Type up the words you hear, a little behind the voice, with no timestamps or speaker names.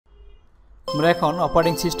আমরা এখন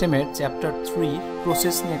অপারেটিং সিস্টেমের চ্যাপ্টার 3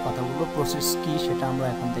 প্রসেস নিয়ে কথা বলবো। প্রসেস কি সেটা আমরা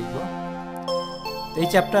এখন দেখব। এই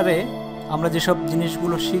চ্যাপ্টারে আমরা যেসব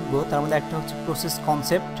জিনিসগুলো শিখবো তার মধ্যে একটা হচ্ছে প্রসেস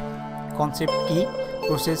কনসেপ্ট কি,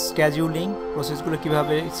 প্রসেস স্কেজুলিং, প্রসেসগুলো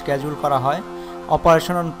কিভাবে স্কেজুল করা হয়,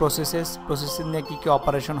 অপারেশন অন প্রসেসের নিয়ে কী কী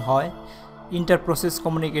অপারেশন হয়, ইন্টার প্রসেস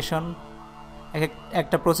কমিউনিকেশন,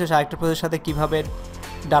 একটা প্রসেস আরেকটা প্রসেসের সাথে কীভাবে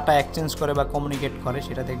ডাটা এক্সচেঞ্জ করে বা কমিউনিকেট করে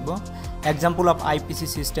সেটা দেখব। Example of IPC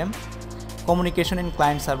system, communication in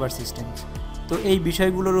client server systems. তো এই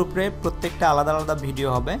বিষয়গুলোর উপরে প্রত্যেকটা আলাদা আলাদা ভিডিও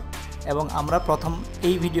হবে এবং আমরা প্রথম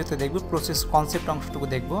এই ভিডিওতে দেখব প্রসেস কনসেপ্ট অংশটুকু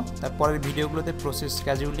দেখব। তারপরের ভিডিওগুলোতে process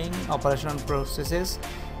scheduling, operational processes,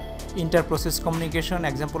 inter process communication,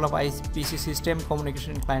 example of IPC system,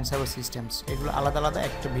 communication in client server systems, এগুলো আলাদা আলাদা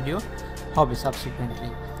একটা ভিডিও হবে সাবসিকুয়েন্টলি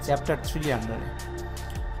চ্যাপ্টার 3 আন্ডারে।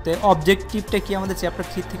 তো অবজেক্টিভটা কি আমাদের চ্যাপ্টার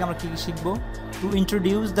 3 থেকে আমরা কী কী শিখব? To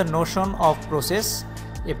introduce the Notion of process,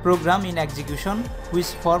 a program in execution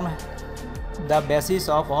which form the basis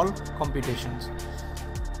of all computations।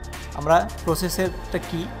 আমরা প্রসেসেরটা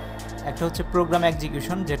কি, একটা হচ্ছে প্রোগ্রাম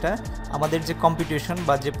এক্সিকিউশন, যেটা আমাদের যে কম্পিটিশন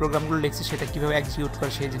বা যে প্রোগ্রামগুলো লিখছি সেটা কীভাবে এক্সিকিউট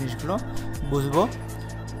করে সেই জিনিসগুলো বুঝবো।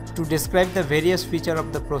 To describe the various feature of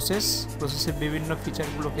the প্রসেসের বিভিন্ন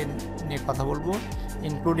ফিচারগুলোকে নিয়ে কথা বলবো,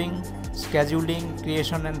 including scheduling,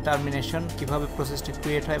 creation and termination, কীভাবে প্রসেসটি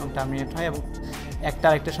ক্রিয়েট হয় এবং টার্মিনেট হয় এবং একটা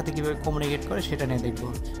আরেকটার সাথে কীভাবে কমিউনিকেট করে সেটা নিয়ে দেখব।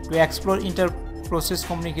 To explore inter process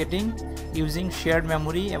communicating using shared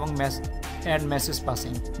memory এবং মেসেজ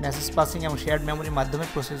পাসিং এবং শেয়ার্ড মেমোরির মাধ্যমে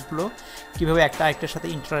প্রসেসগুলো কীভাবে একটা আরেকটার সাথে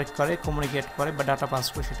ইন্টারাক্ট করে, কমিউনিকেট করে বা ডাটা পাস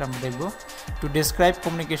করে সেটা আমরা দেখব। To describe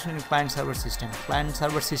communication in client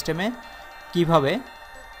server সিস্টেমে কীভাবে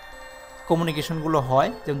কমিউনিকেশনগুলো হয়,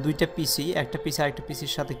 যেমন দুইটা পিসি, একটা পিসি আরেকটা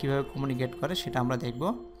পিসির সাথে কীভাবে কমিউনিকেট করে সেটা আমরা দেখব।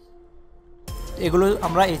 এগুলো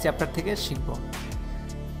আমরা এই চ্যাপ্টার থেকে শিখব।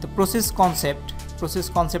 তো প্রসেস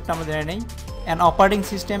কনসেপ্ট আমরা জেনে নেই। An operating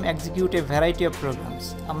system execute a variety of programs.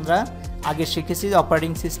 আমরা আগে শিখেছি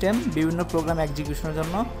অপারেটিং সিস্টেম বিভিন্ন প্রোগ্রাম এক্সিকিউশনের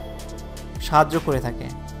জন্য সাহায্য করে থাকে।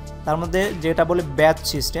 তার মধ্যে যেটা বলে ব্যাচ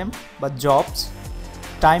সিস্টেম বা jobs,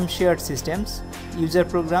 time shared systems, user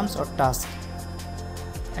programs or task.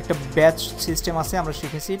 একটা ব্যাচ সিস্টেম আছে আমরা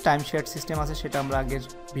শিখেছি, টাইম শেয়ার্ড সিস্টেম আছে সেটা আমরা আগের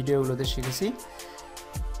ভিডিওগুলোতে শিখেছি।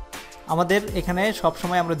 আমাদের এখানে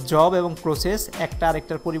সবসময় আমরা জব এবং প্রসেস একটা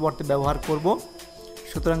আরেকটার পরিবর্তে ব্যবহার করব।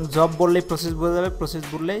 সুতরাং জব বললেই প্রসেস বোঝা যাবে, প্রসেস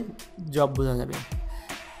বললেই জব বোঝা যাবে।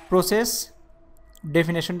 প্রসেস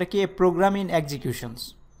ডেফিনেশনটা কি? এ প্রোগ্রাম ইন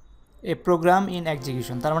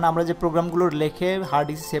এক্সিকিউশন। তার মানে আমরা যে প্রোগ্রামগুলো লিখে হার্ড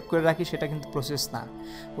ডিস্কে সেভ করে রাখি সেটা কিন্তু প্রসেস না।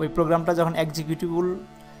 ওই প্রোগ্রামটা যখন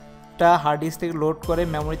এক্সিকিউটেবলটা হার্ড ডিস্ক থেকে লোড করে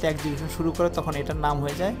মেমোরিতে এক্সিকিউশন শুরু করে তখন এটার নাম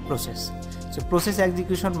হয়ে যায় process. So process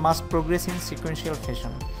execution must progress in sequential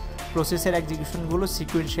fashion. প্রসেসের এক্সিকিউশনগুলো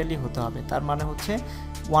সিকোয়েন্সিয়ালি হতে হবে, তার মানে হচ্ছে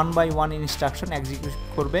 1 by 1 ইনস্ট্রাকশন এক্সিকিউট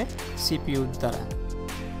করবে সিপিইউ দ্বারা।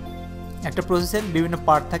 একটা প্রসেসের বিভিন্ন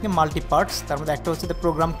পার্ট থাকে, মাল্টি পার্টস। তার মধ্যে একটা হচ্ছে the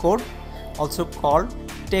program code, also called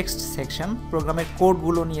text section. প্রোগ্রামের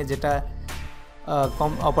কোডগুলো নিয়ে যেটা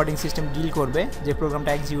অপারেটিং সিস্টেম ডিল করবে, যে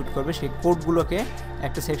প্রোগ্রামটা এক্সিকিউট করবে সেই কোডগুলোকে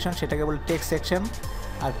একটা সেকশন, সেটাকে বলে টেক্সট সেকশন।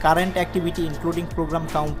 আর current activity including program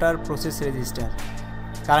counter, process register.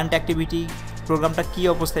 Current activity, প্রোগ্রামটা কী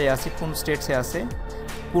অবস্থায় আছে, কোন স্টেটসে আছে,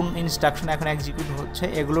 কোন ইনস্ট্রাকশন এখন এক্সিকিউট হচ্ছে,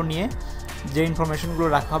 এগুলো নিয়ে যে ইনফরমেশনগুলো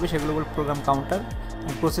রাখা হবে সেগুলো বলে প্রোগ্রাম কাউন্টার।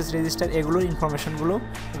 প্রসেস রেজিস্টার এগুলোর ইনফরমেশনগুলো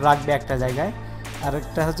রাখবে একটা জায়গায়। আর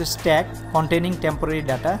একটা হচ্ছে stack containing temporary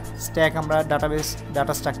data. Stack আমরা ডাটাবেস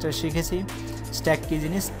ডাটা স্ট্রাকচার শিখেছি। স্ট্যাক কী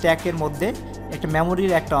জিনিস? স্ট্যাকের মধ্যে একটা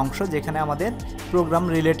মেমোরির একটা অংশ যেখানে আমাদের প্রোগ্রাম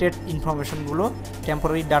রিলেটেড ইনফরমেশনগুলো,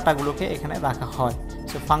 টেম্পোরারি ডাটাগুলোকে এখানে রাখা হয়।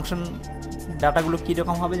 সো ফাংশন ডাটাগুলো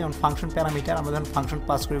কীরকম হবে, যেমন ফাংশন প্যারামিটার, আমরা যখন ফাংশন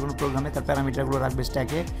পাস করি কোনো প্রোগ্রামে তার প্যারামিটারগুলো রাখবে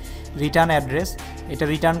স্ট্যাকে। রিটার্ন অ্যাড্রেস, এটা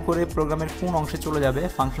রিটার্ন করে প্রোগ্রামের কোন অংশে চলে যাবে,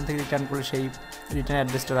 ফাংশন থেকে রিটার্ন করে সেই রিটার্ন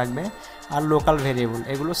অ্যাড্রেসটা রাখবে। আর লোকাল ভেরিয়েবল,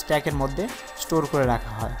 এগুলো স্ট্যাকের মধ্যে স্টোর করে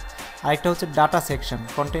রাখা হয়। আরেকটা হচ্ছে data section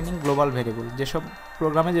containing global variable. যেসব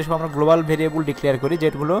প্রোগ্রামে যেসব আমরা গ্লোবাল ভেরিয়েবল ডিক্লেয়ার করি,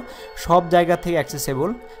 যেগুলো সব জায়গা থেকে অ্যাক্সেসেবল,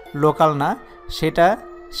 লোকাল না,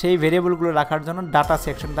 সেই ভেরিয়েবলগুলো রাখার জন্য ডাটা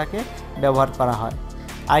সেকশনটাকে ব্যবহার করা হয়।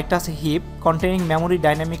 আরেকটা আছে heap containing memory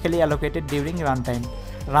dynamically allocated during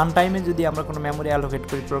run টাইমে যদি আমরা কোনো মেমোরি অ্যালোকেট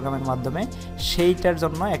করি প্রোগ্রামের মাধ্যমে, সেইটার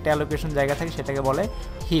জন্য একটা অ্যালোকেশন জায়গা থাকে, সেটাকে বলে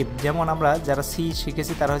হিপ। যেমন আমরা যারা সি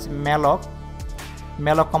শিখেছি তারা হচ্ছে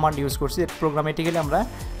ম্যালক কমান্ড ইউজ করছি। প্রোগ্রামেটিক্যালি আমরা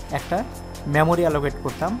একটা মেমোরি অ্যালোকেট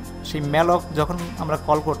করতাম, সেই ম্যালক যখন আমরা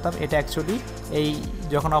কল করতাম, এটা অ্যাকচুয়ালি এই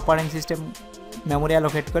যখন অপারেটিং সিস্টেম মেমোরি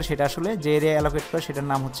অ্যালোকেট করে সেটা আসলে যে এরিয়া অ্যালোকেট করে সেটার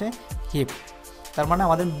নাম হচ্ছে হিপ। তার মানে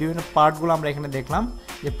আমাদের বিভিন্ন পার্টগুলো আমরা এখানে দেখলাম।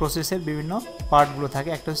 যে প্রসেসের বিভিন্ন পার্টগুলো থাকে।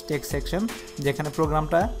 একটা হচ্ছে টেক্সট সেকশন, যেখানে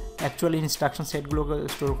প্রোগ্রামটা অ্যাকচুয়ালি ইনস্ট্রাকশন সেটগুলোকে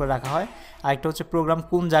স্টোর করে রাখা হয়। আরেকটা হচ্ছে প্রোগ্রাম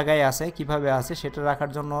কোন জায়গায় আছে, কিভাবে আছে সেটা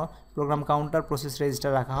রাখার জন্য প্রোগ্রাম কাউন্টার, প্রসেস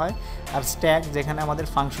রেজিস্টার রাখা হয়। আর স্ট্যাক, যেখানে আমাদের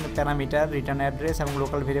ফাংশনের প্যারামিটার, রিটার্ন অ্যাড্রেস এবং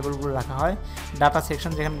লোকাল ভেরিয়েবলগুলো রাখা হয়। ডাটা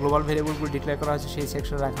সেকশন, যেখানে গ্লোবাল ভেরিয়েবলগুলো ডিক্লেয়ার করা হয়েছে সেই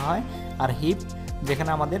সেকশন রাখা হয়। আর হিপ, যেখানে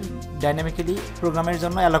আমাদের ডাইনামিক্যালি প্রোগ্রামের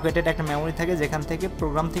জন্য অ্যালোকেটেড একটা মেমোরি থাকে, যেখান থেকে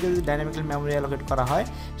প্রোগ্রাম থেকে যদি ডাইনামিক্যালি মেমোরি অ্যালোকেট করা হয়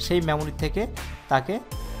সেই মেমোরি থেকে তাকে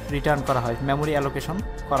রিটার্ন করা হয়, মেমোরি অ্যালোকেশন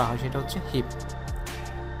করা হয়, সেটা হচ্ছে হিপ।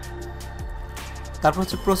 তারপর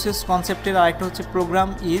হচ্ছে প্রসেস কনসেপ্টের আরেকটা হচ্ছে programme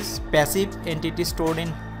is passive entity stored in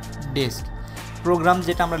disk. Programme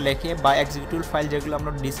যেটা আমরা লেখে বা এক্সিকিউটিভ ফাইল যেগুলো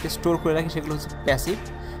আমরা ডিস্কে স্টোর করে রাখি সেগুলো হচ্ছে প্যাসিভ,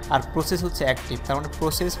 আর প্রসেস হচ্ছে অ্যাক্টিভ। তার মানে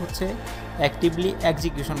প্রসেস হচ্ছে অ্যাক্টিভলি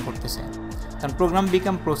এক্সিকিউশন করতেছে। কারণ প্রোগ্রাম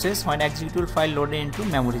বিকাম প্রসেস হয় executive file loaded into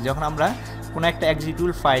memory. যখন আমরা কোনো একটা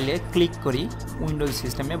এক্সিকিউটিভ ফাইলে ক্লিক করি উইন্ডোজ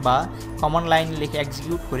সিস্টেমে বা কমান্ড লাইন লিখে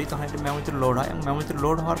এক্সিকিউট করি, তখন এটা মেমোরিতে লোড হয়, এবং মেমোরিতে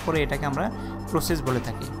লোড হওয়ার পরে এটাকে আমরা প্রসেস বলে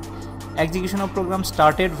থাকি। Execution of programme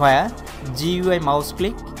started via GUI mouse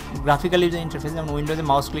click, graphical user interface যেমন উইন্ডোজে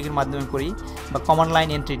মাউস ক্লিকের মাধ্যমে করি, বা command line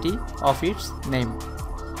entity of its name,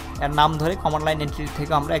 এর নাম ধরে কমান্ড লাইন এন্টিটি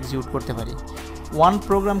থেকে আমরা এক্সিকিউট করতে পারি। One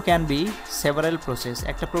programme can be several process,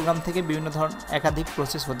 একটা প্রোগ্রাম থেকে বিভিন্ন ধরনের একাধিক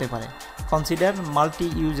প্রসেস হতে পারে। Consider multi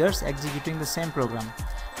users executing the same programme,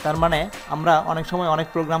 তার মানে আমরা অনেক সময় অনেক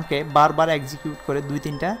প্রোগ্রামকে বারবার এক্সিকিউট করে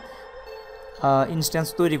 2-3টা ইনস্ট্যান্স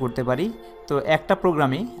তৈরি করতে পারি। তো একটা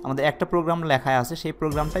প্রোগ্রামই আমাদের একটা প্রোগ্রাম লেখায় আছে, সেই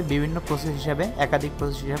প্রোগ্রামটাই বিভিন্ন প্রসেস হিসাবে, একাধিক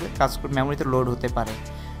প্রসেস হিসাবে কাজ করে মেমোরিতে লোড হতে পারে।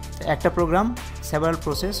 তো একটা প্রোগ্রাম সেভারাল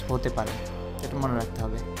প্রসেস হতে পারে, এটা মনে রাখতে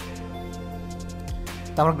হবে।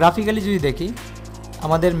 তো আমরা গ্রাফিক্যালি যদি দেখি,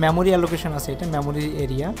 আমাদের মেমোরি অ্যালোকেশন আছে, এটা মেমোরি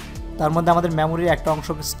এরিয়া, তার মধ্যে আমাদের মেমোরির একটা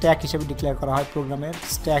অংশকে স্ট্যাক হিসেবে ডিক্লেয়ার করা হয়, প্রোগ্রামের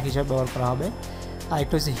স্ট্যাক হিসেবে ব্যবহার করা হবে। আর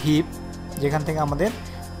একটা হচ্ছে হিপ, যেখান থেকে আমাদের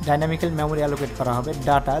ডাইনামিক্যাল মেমোরি অ্যালোকেট করা হবে।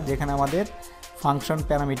 ডাটা, যেখানে আমাদের ফাংশন,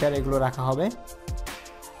 প্যারামিটার এগুলো রাখা হবে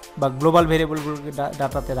বা গ্লোবাল ভেরিয়েবলগুলোকে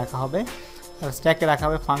ডাটাতে রাখা হবে। আর স্ট্যাকে রাখা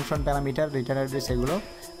হবে ফাংশন, প্যারামিটার, রিটার্ন অ্যাড্রেস এগুলো।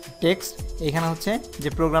 টেক্সট, এখানে হচ্ছে যে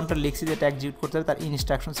প্রোগ্রামটা লিখছি যেটা এক্সিকিউট করতে হবে তার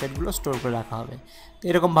ইনস্ট্রাকশন সেটগুলো স্টোর করে রাখা হবে। তো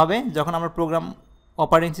এরকমভাবে যখন আমরা প্রোগ্রাম,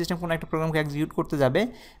 অপারেটিং সিস্টেম কোনো একটা প্রোগ্রামকে এক্সিকিউট করতে যাবে,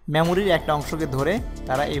 মেমোরির একটা অংশকে ধরে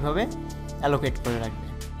তারা এইভাবে অ্যালোকেট করে রাখবে।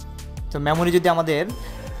 তো মেমোরি যদি আমাদের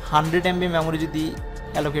 100 MB মেমোরি যদি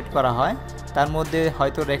অ্যালোকেট করা হয়, তার মধ্যে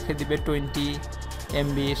হয়তো রেখে দিবে 20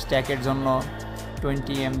 MB স্ট্যাকের জন্য,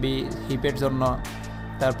 20 MB হিপের জন্য,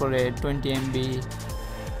 তারপরে 20 MB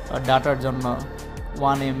ডাটার জন্য,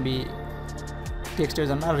 1 MB টেক্সটের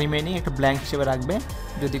জন্য, আর রিমেইনিং একটা ব্ল্যাঙ্ক হিসেবে রাখবে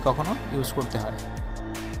যদি কখনো ইউজ করতে হয়।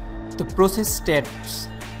 তো প্রসেস স্টেটস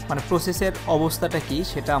মানে প্রসেসের অবস্থাটা কি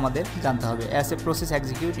সেটা আমাদের জানতে হবে। As a process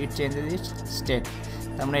execute it changes it's state,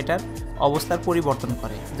 তার মানে এটার অবস্থার পরিবর্তন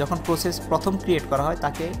করে। যখন প্রসেস প্রথম ক্রিয়েট করা হয়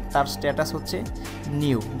তাকে তার স্ট্যাটাস হচ্ছে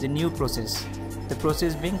নিউ, যে new process, the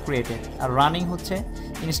process being created. R running হচ্ছে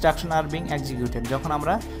ইনস্ট্রাকশন আর বিং এক্সিকিউটেড, যখন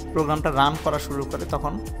আমরা প্রোগ্রামটা রান করা শুরু করে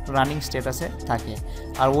তখন রানিং স্ট্যাটাসে থাকে।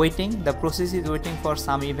 আর waiting, the process is waiting for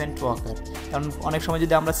some event two অকার, কারণ অনেক সময়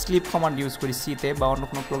যদি আমরা স্লিপ কমান্ড ইউজ করি সিতে বা অন্য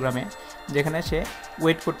কোনো প্রোগ্রামে, যেখানে সে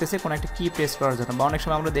ওয়েট করতেছে কোনো একটা কি প্রেস করার জন্য, বা অনেক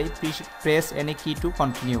সময় আমরা দেই প্রেস এনি কি টু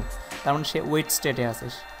কন্টিনিউ, তার মানে সে ওয়েট স্টেটে আছে।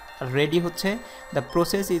 আর রেডি হচ্ছে the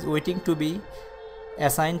process is waiting to B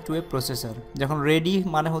assign to A processor, যখন রেডি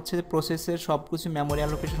মানে হচ্ছে প্রসেসের সব কিছু মেমোরি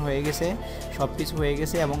অ্যালোকেশন হয়ে গেছে, সব কিছু হয়ে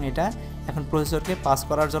গেছে এবং এটা এখন প্রসেসরকে পাস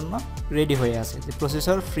করার জন্য রেডি হয়ে আছে, যে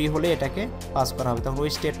প্রসেসর ফ্রি হলে এটাকে পাস করা হবে, তখন ওই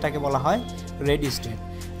স্টেটটাকে বলা হয় ready state.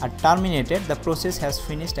 R terminated, the process has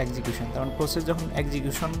finished execution, কারণ প্রসেস যখন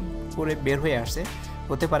এক্সিকিউশন করে বের হয়ে আসে,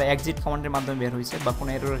 হতে পারে এক্সিট কমান্ডের মাধ্যমে বের হয়েছে বা কোনো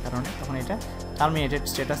এররের কারণে, তখন এটা টার্মিনেটেড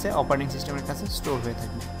স্টেটাসে অপারেটিং সিস্টেমের কাছে স্টোর হয়ে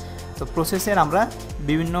থাকবে। তো প্রসেসের আমরা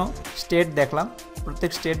বিভিন্ন স্টেট দেখলাম,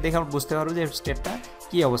 প্রত্যেক স্টেট দেখে আমরা বুঝতে পারবো যে স্টেটটা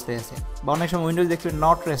কী অবস্থায় আছে। বা অনেক সময় উইন্ডোজ দেখবে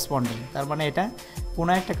নট রেসপন্ডিং, তার মানে এটা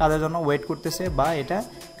কোনো একটা কাজের জন্য ওয়েট করতেছে বা এটা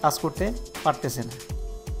কাজ করতে পারতেছে না,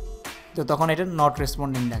 তো তখন এটা নট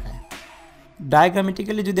রেসপন্ডিং দেখায়।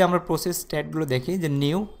 ডায়াগ্রামেটিক্যালি যদি আমরা প্রসেস স্টেটগুলো দেখি, যে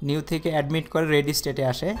নিউ থেকে অ্যাডমিট করে রেডি স্টেটে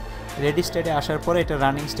আসে, রেডি স্টেটে আসার পরে এটা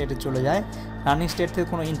রানিং স্টেটে চলে যায়, রানিং স্টেট থেকে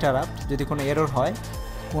কোনো ইন্টারাপ্ট, যদি কোনো এরর হয়,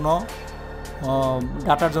 কোনো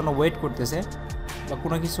ডাটার জন্য ওয়েট করতেছে বা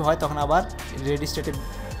কোনো কিছু হয়, তখন আবার রেডি স্টেটে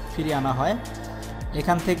ফিরিয়ে আনা হয়।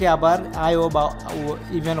 এখান থেকে আবার আইও বা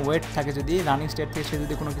ইভেন ওয়েট থাকে, যদি রানিং স্টেট থেকে সে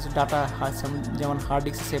যদি কোনো কিছু ডাটা যেমন হার্ড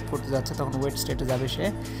ডিস্কে সেভ করতে যাচ্ছে, তখন ওয়েট স্টেটে যাবে সে,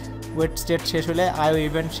 ওয়েট স্টেট শেষ হলে আইও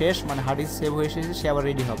ইভেন্ট শেষ, মানে হার্ড ডিস্ক সেভ হয়ে এসেছে, সে আবার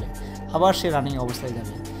রেডি হবে, আবার সে রানিং অবস্থায়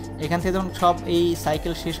যাবে। এখান থেকে যখন সব এই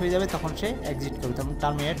সাইকেল শেষ হয়ে যাবে তখন সে এক্সিট করবে, তখন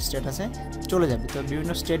টার্মিনেট স্টেটাসে চলে যাবে। তো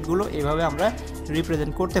বিভিন্ন স্টেটগুলো এভাবে আমরা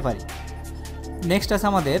রিপ্রেজেন্ট করতে পারি। নেক্সট আছে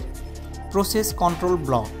আমাদের প্রসেস কন্ট্রোল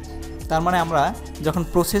ব্লক। তার মানে আমরা যখন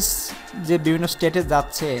প্রসেস যে বিভিন্ন স্টেটে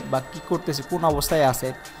যাচ্ছে বা কী করতেছে, কোন অবস্থায় আছে,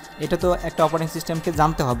 এটা তো একটা অপারেটিং সিস্টেমকে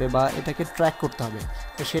জানতে হবে বা এটাকে ট্র্যাক করতে হবে।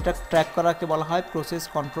 তো সেটা ট্র্যাক করাকে বলা হয় প্রসেস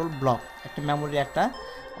কন্ট্রোল ব্লক। একটা মেমোরির একটা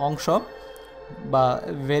অংশ বা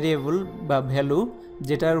ভেরিয়েবল বা ভ্যালু,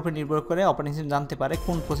 যেটার উপর নির্ভর করে অপারেটিং সিস্টেম জানতে পারে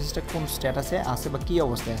কোন প্রসেসটা কোন স্ট্যাটাসে আছে বা কী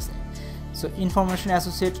অবস্থায় আছে। So information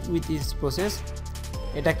associate with is process,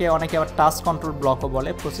 এটাকে অনেকে আবার টাস্ক কন্ট্রোল ব্লকও বলে।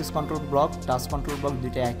 Process control block, task control block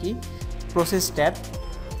দুইটা একই। প্রসেস স্ট্যাট,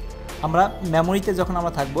 আমরা মেমোরিতে যখন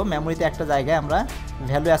আমরা থাকবো, মেমোরিতে একটা জায়গায় আমরা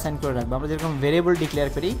ভ্যালু অ্যাসাইন করে রাখবো। আমরা যেরকম ভেরিয়েবল ডিক্লেয়ার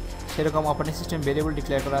করি সেরকম অপারেটিং সিস্টেম ভেরিয়েবল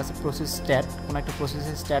ডিক্লেয়ার করা আছে। প্রসেস স্ট্যাট, কোনো একটা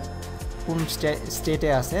প্রসেসের স্ট্যাট কোন স্টেটে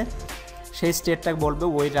আছে সেই স্টেটটাকে বলবে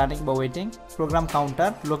ওয়েট রানিং বা waiting. Program counter,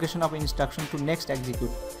 location of instruction to next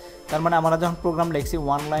execute. তার মানে আমরা যখন প্রোগ্রাম লিখছি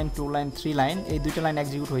 1 লাইন 2 লাইন 3 লাইন, এই দুইটা লাইন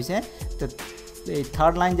এক্সিকিউট হয়েছে, তো এই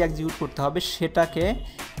থার্ড লাইন যে এক্সিকিউট করতে হবে সেটাকে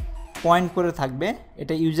পয়েন্ট করে থাকবে।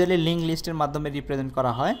 এটা ইউজুয়ালি লিঙ্ক লিস্টের মাধ্যমে রিপ্রেজেন্ট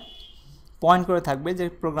করা হয়। পয়েন্ট করে থাকবে যে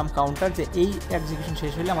প্রোগ্রাম কাউন্টার, যে এই এক্সিকিউশন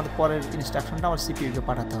শেষ হলে আমাদের পরের ইনস্ট্রাকশনটা আমার সিপিইউকে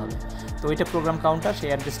পাঠাতে হবে। তো ওইটা প্রোগ্রাম কাউন্টার, সেই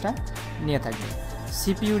অ্যাড্রেসটা নিয়ে থাকবে।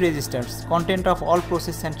 CPU registers, content of all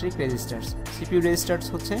process centric registers. CPU registers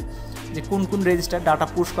হচ্ছে যে কোন কোন রেজিস্টার ডাটা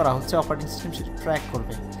পুশ করা হচ্ছে, অপারেটিং সিস্টেম সেটা ট্র্যাক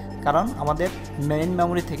করবে। কারণ আমাদের মেইন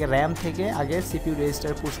মেমোরি থেকে র্যাম থেকে আগে সিপিইউ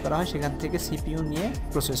রেজিস্টার পুশ করা হয়, সেখান থেকে সিপিইউ নিয়ে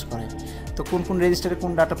প্রসেস করে। তো কোন কোন রেজিস্টারে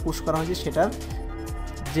কোন ডাটা পুশ করা হয়েছে সেটার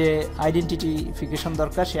যে আইডেন্টিফিকেশন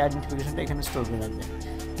দরকার, সেই আইডেন্টিফিকেশনটা এখানে স্টোর করে রাখবে।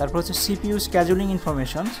 তারপর হচ্ছে সিপিইউ স্ক্যাজুলিং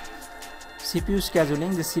ইনফরমেশন। সিপিইউ স্ক্যাজুলিং,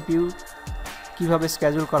 যে সিপিইউ কীভাবে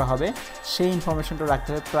স্ক্যাজুল করা হবে সেই ইনফরমেশনটা রাখতে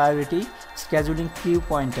হবে। প্রায়োরিটি স্ক্যাজুলিং কিউ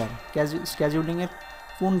পয়েন্টার, স্ক্যাজুলিংয়ের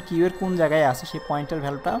কোন কিউয়ের কোন জায়গায় আছে সেই পয়েন্টার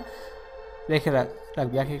ভ্যালুটা রেখে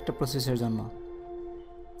রাখবে এক একটা প্রসেসের জন্য।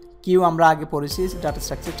 কিউ আমরা আগে পড়েছি ডাটা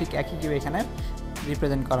স্ট্রাকচার, ঠিক একই কিউ এখানে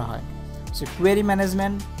রিপ্রেজেন্ট করা হয়। So query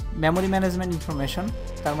management, memory management information,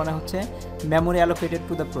 তার মানে হচ্ছে memory allocated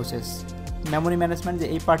to the process. Memory management, যে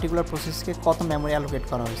এই পার্টিকুলার প্রসেসকে কত মেমোরি অ্যালোকেট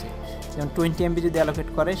করা হয়েছে। যেমন 20 MB যদি অ্যালোকেট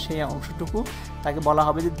করে, সেই অংশটুকু তাকে বলা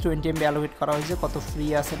হবে যে 20 MB অ্যালোকেট করা হয়েছে, কত ফ্রি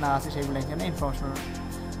আছে না আছে সেগুলো এখানে ইনফরমেশন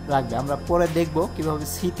রাখবে। আমরা পরে দেখব কীভাবে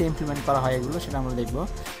সিতে ইমপ্লিমেন্ট করা হয় এগুলো, সেটা আমরা দেখব।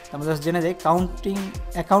 আমরা জাস্ট জেনে যাই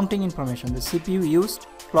অ্যাকাউন্টিং ইনফরমেশন, যে CPU used,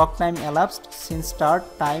 clock time এলাপসড since start,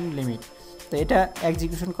 time limit. তো এটা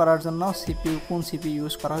এক্সিকিউশন করার জন্য সিপিইউ কোন সিপিইউ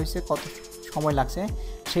ইউজ করা হয়েছে, কত সময় লাগছে,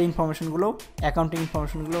 সেই ইনফরমেশনগুলো অ্যাকাউন্টিং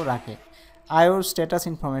ইনফরমেশনগুলো রাখে। আইও status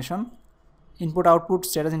information, input output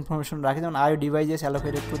status information রাখে, যেমন আইও devices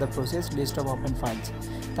allocated to the process, list of open files.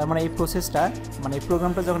 তার মানে এই প্রসেসটা, মানে এই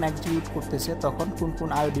প্রোগ্রামটা যখন এক্সিকিউট করতেছে তখন কোন কোন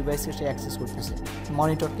আইও ডিভাইসকে সে অ্যাক্সেস করতেছে,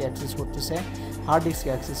 মনিটরকে অ্যাক্সেস করতেছে, হার্ড ডিস্ককে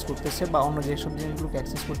অ্যাক্সেস করতেছে বা অন্য যেসব জিনিসগুলোকে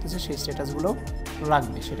অ্যাক্সেস করতেছে সেই স্ট্যাটাসগুলো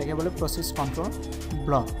রাখবে। সেটাকে বলে প্রসেস কন্ট্রোল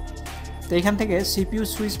ব্লক। তো এখান থেকে CPU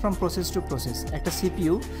switch from process to process. একটা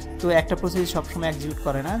সিপিইউ তো একটা প্রসেস সবসময় এক্সিকিউট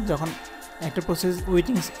করে না, যখন একটা প্রসেস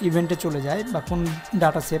ওয়েটিং ইভেন্টে চলে যায় বা কোন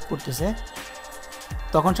ডাটা সেভ করতেছে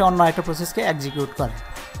তখন সে অন্য একটা প্রসেসকে এক্সিকিউট করে।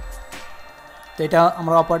 তো এটা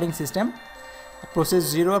আমরা অপারেটিং সিস্টেম প্রসেস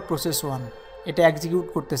 0 আর প্রসেস 1 এটা এক্সিকিউট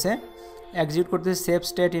করতেছে সেভ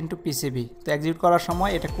স্টেট ইনটু পিসিবি। তো এক্সিকিউট করার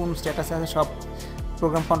সময় এটা কোন স্ট্যাটাসে আছে সব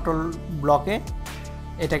প্রোগ্রাম কন্ট্রোল ব্লকে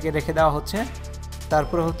এটাকে রেখে দেওয়া হচ্ছে।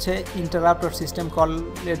 তারপরে হচ্ছে ইন্টারাপ্ট আর সিস্টেম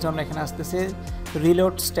কলের জন্য এখানে আসতেছে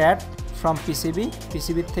রিলোড স্ট্যাট ফ্রম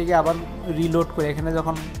পিসিবি থেকে আবার রিলোড করে, এখানে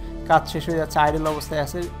যখন কাজ শেষ হয়ে যাচ্ছে আইডল অবস্থায়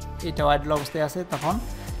আছে, এটা আইডল অবস্থায় আছে, তখন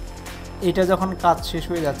এটা যখন কাজ শেষ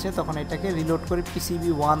হয়ে যাচ্ছে তখন এটাকে রিলোড করে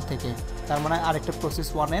পিসিবি 1 থেকে, তার মানে আরেকটা প্রসেস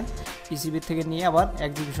 1-এর পিসিবি থেকে নিয়ে আবার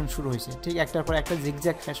এক্সিকিউশন শুরু হয়েছে। ঠিক একটার পর একটা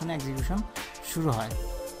জিগজ্যাগ ফ্যাশনে এক্সিকিউশন শুরু হয়,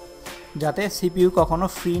 যাতে সিপিইউ কখনো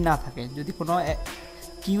ফ্রি না থাকে। যদি কোনো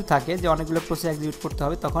কিউ থাকে যে অনেকগুলো প্রসেস এক্সিকিউট করতে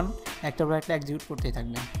হবে, তখন একটার পর একটা এক্সিকিউট করতেই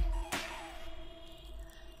থাকবে।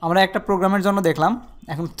 আমরা একটা প্রোগ্রামের জন্য দেখলাম,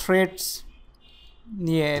 এখন থ্রেডস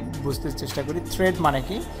নিয়ে বুঝতে চেষ্টা করি। থ্রেড মানে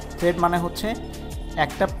কি? থ্রেড মানে হচ্ছে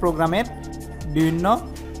একটা প্রোগ্রামের বিভিন্ন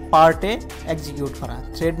পার্টে এক্সিকিউট করা।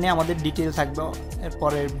 থ্রেড নিয়ে আমাদের ডিটেল থাকবে এর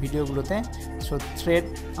পরের ভিডিওগুলোতে। সো থ্রেড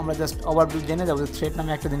আমরা জাস্ট ওভারভিউ জেনে যাবো যে থ্রেড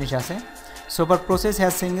নামে একটা জিনিস আছে। So per process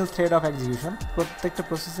has single thread of execution, প্রত্যেকটা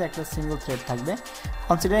প্রসেসে একটা সিঙ্গেল থ্রেড থাকবে।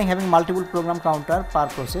 Considering having multiple program counter per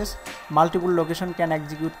process, multiple location can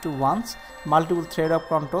execute to one's, multiple thread of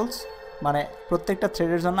controls, মানে প্রত্যেকটা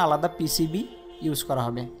থ্রেডের জন্য আলাদা পিসিবি ইউজ করা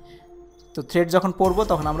হবে। তো থ্রেড যখন পড়বো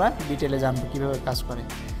তখন আমরা ডিটেলে জানবো কীভাবে কাজ করে।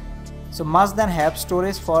 So must then have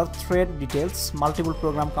storage for thread details, multiple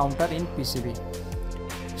program counter in PCB.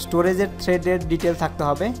 স্টোরেজের থ্রেডের ডিটেল থাকতে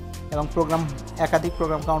হবে এবং একাধিক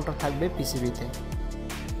প্রোগ্রাম কাউন্টার থাকবে পিসিবিতে।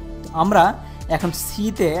 আমরা এখন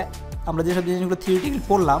সিতে আমরা যেসব জিনিসগুলো থিওরিটিক্যালি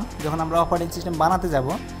পড়লাম, যখন আমরা অপারেটিং সিস্টেম বানাতে যাব,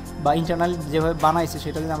 বা ইন্টারনাল যেভাবে বানাইছে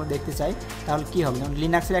সেটা যদি আমরা দেখতে চাই তাহলে কী হবে, যেমন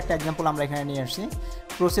লিনাক্সের একটা এক্সাম্পল আমরা এখানে নিয়ে আসছি।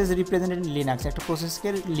 প্রসেস রিপ্রেজেন্টেড ইন লিনাক্স, একটা প্রসেসকে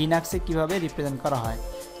লিনাক্সে কীভাবে রিপ্রেজেন্ট করা হয়,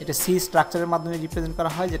 এটা সি স্ট্রাকচারের মাধ্যমে রিপ্রেজেন্ট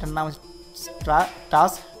করা হয়, যেটার নাম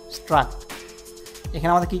টাস্ক স্ট্রাক্ট।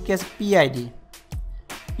 এখানে আমাদের কী কী আছে,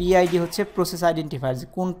 পিআইডি হচ্ছে প্রসেস আইডেন্টিফায়ার, যে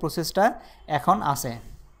কোন প্রসেসটা এখন আছে,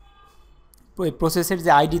 ওই প্রসেসের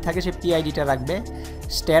যে আইডি থাকে সেই পিআইডিটা রাখবে।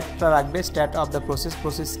 স্ট্যাটটা রাখবে, stat of the process,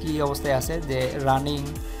 process কী অবস্থায় আছে, যে রানিং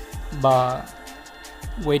বা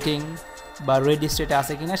ওয়েটিং বা রেডি স্টেটে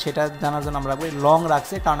আছে কিনা সেটা জানার জন্য আমরা রাখবো। লং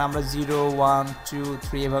রাখছে কারণ আমরা 0 1 2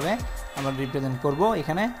 3 এভাবে আমরা রিপ্রেজেন্ট করব।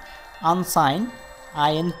 এখানে আনসাইন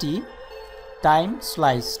আইএনটি টাইম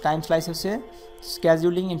স্লাইস হচ্ছে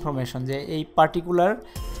স্কেজুলিং ইনফরমেশন, যে এই পার্টিকুলার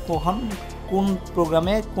কখন কোন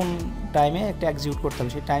প্রোগ্রামে কোন টাইমে একটা এক্সিকিউট করতে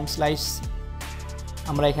হবে, সেই টাইম স্লাইস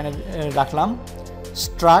আমরা এখানে রাখলাম।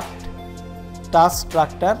 স্ট্রাক্ট টাস্ক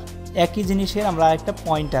স্ট্রাক্টার, একই জিনিসের আমরা একটা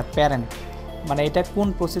পয়েন্টার প্যারেন্ট, মানে এটা কোন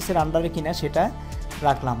প্রসেসের আন্ডারে কিনা সেটা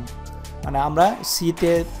রাখলাম। মানে আমরা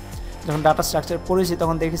সিতে যখন ডাটা স্ট্রাকচার পড়েছি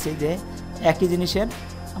তখন দেখেছি যে একই জিনিসের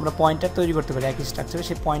আমরা পয়েন্টার তৈরি করতে পারি, একই স্ট্রাকচারে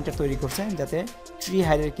সেই পয়েন্টার তৈরি করছে যাতে ট্রি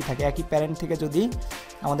হায়ারার্কি থাকে, একই প্যারেন্ট থেকে যদি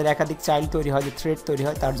আমাদের একাধিক চাইল্ড তৈরি হয়, যে থ্রেড তৈরি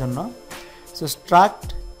হয় তার জন্য। So struct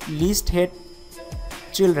list head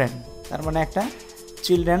children, তার মানে একটা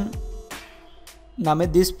চিলড্রেন নামে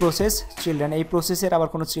দিস প্রসেস চিলড্রেন, এই প্রসেসের আবার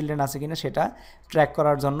কোনো চিলড্রেন আছে কিনা সেটা ট্র্যাক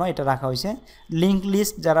করার জন্য এটা রাখা হয়েছে। লিঙ্ক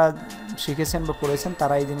লিস্ট, যারা শিখেছেন বা পড়েছেন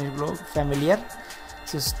তারা এই জিনিসগুলো familiar.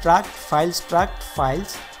 So struct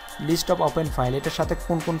files list of open file, এটার সাথে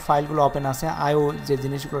কোন কোন ফাইলগুলো ওপেন আছে, আইও যে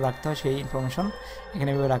জিনিসগুলো রাখতে হয় সেই ইনফরমেশন এখানে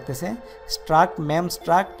এভাবে রাখতেছে।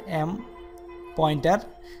 Struct M pointer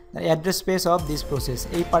address space of this process,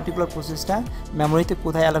 এই পার্টিকুলার প্রসেসটা মেমোরিতে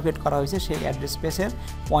কোথায় অ্যালোকেট করা হয়েছে সেই অ্যাড্রেস স্পেসের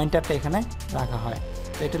পয়েন্টারটা এখানে রাখা হয়।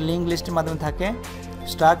 তো এটা লিঙ্ক লিস্টের মাধ্যমে থাকে।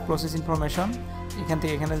 স্ট্রাক্ট প্রসেস ইনফরমেশন, এখান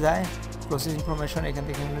থেকে এখানে যায় প্রসেস ইনফরমেশন, এখান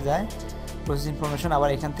থেকে এখানে যায় প্রসেস ইনফরমেশন, আবার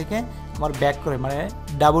এখান থেকে আমার ব্যাক করে মানে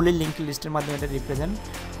ডাবলি লিঙ্ক লিস্টের মাধ্যমে এটা রিপ্রেজেন্ট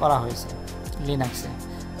করা হয়েছে লিনাক্সে।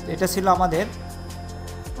 তো এটা ছিল আমাদের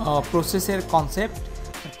প্রসেসের কনসেপ্ট।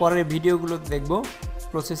 পরের ভিডিওগুলো দেখব,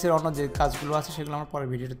 প্রসেসের অন্য যে কাজগুলো আছে সেগুলো আমরা পরের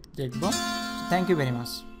ভিডিওতে দেখব। Thank you very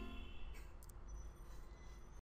much.